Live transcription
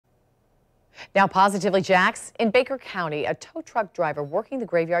Now positively Jax, in Baker County, a tow truck driver working the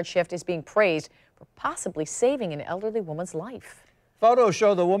graveyard shift is being praised for possibly saving an elderly woman's life. Photos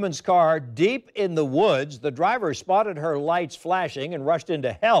show the woman's car deep in the woods. The driver spotted her lights flashing and rushed in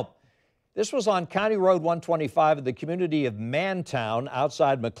to help. This was on County Road 125 in the community of Mantown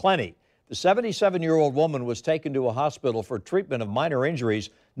outside McClenny. The 77-year-old woman was taken to a hospital for treatment of minor injuries.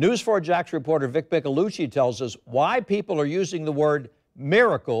 News 4 Jax reporter Vic Micolucci tells us why people are using the word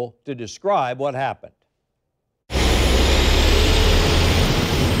miracle to describe what happened.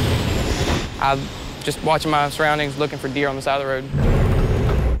 I'm just watching my surroundings, looking for deer on the side of the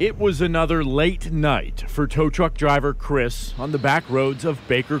road. It was another late night for tow truck driver Chris on the back roads of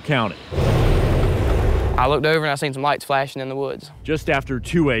Baker County. I looked over and I seen some lights flashing in the woods. Just after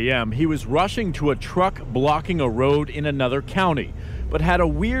 2 a.m., he was rushing to a truck blocking a road in another county, but had a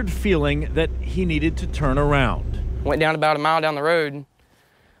weird feeling that he needed to turn around. Went down about a mile down the road.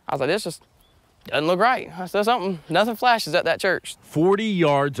 I was like, this just doesn't look right. I said something, nothing flashes at that church. 40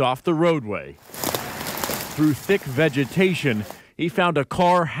 yards off the roadway, through thick vegetation, he found a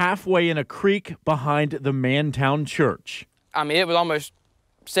car halfway in a creek behind the Mantown church. I mean, it was almost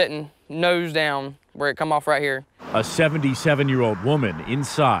sitting nose down where it come off right here. A 77-year-old woman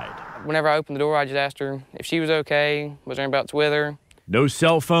inside. Whenever I opened the door, I just asked her if she was okay, was there anybody else with her. No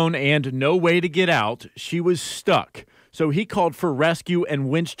cell phone and no way to get out. She was stuck. So he called for rescue and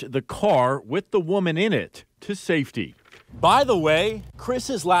winched the car with the woman in it to safety. By the way,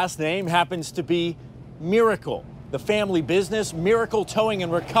 Chris's last name happens to be Miracle. The family business, Miracle Towing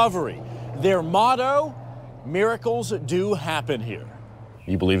and Recovery. Their motto, miracles do happen here.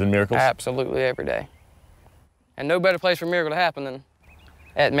 You believe in miracles? Absolutely, every day. And no better place for a miracle to happen than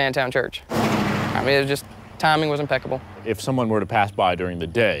at Mantown Church. I mean, it was just, timing was impeccable. If someone were to pass by during the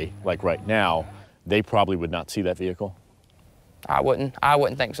day, like right now, they probably would not see that vehicle? I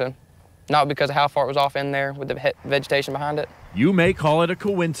wouldn't think so. Not because of how far it was off in there with the vegetation behind it. You may call it a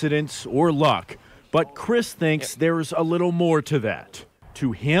coincidence or luck, but Chris thinks there's a little more to that.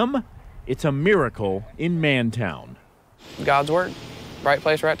 To him, it's a miracle in Mantown. God's word. Right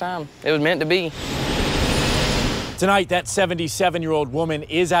place, right time. It was meant to be. Tonight, that 77-year-old woman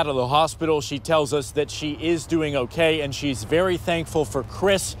is out of the hospital. She tells us that she is doing okay, and she's very thankful for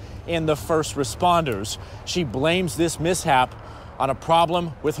Chris and the first responders. She blames this mishap on a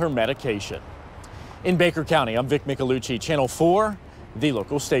problem with her medication. In Baker County, I'm Vic Micolucci, Channel 4, the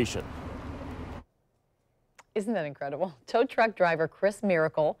local station. Isn't that incredible? Tow truck driver Chris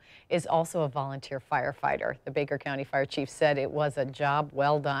Miracle is also a volunteer firefighter. The Baker County Fire Chief said it was a job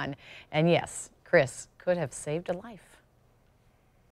well done. And yes, Chris could have saved a life.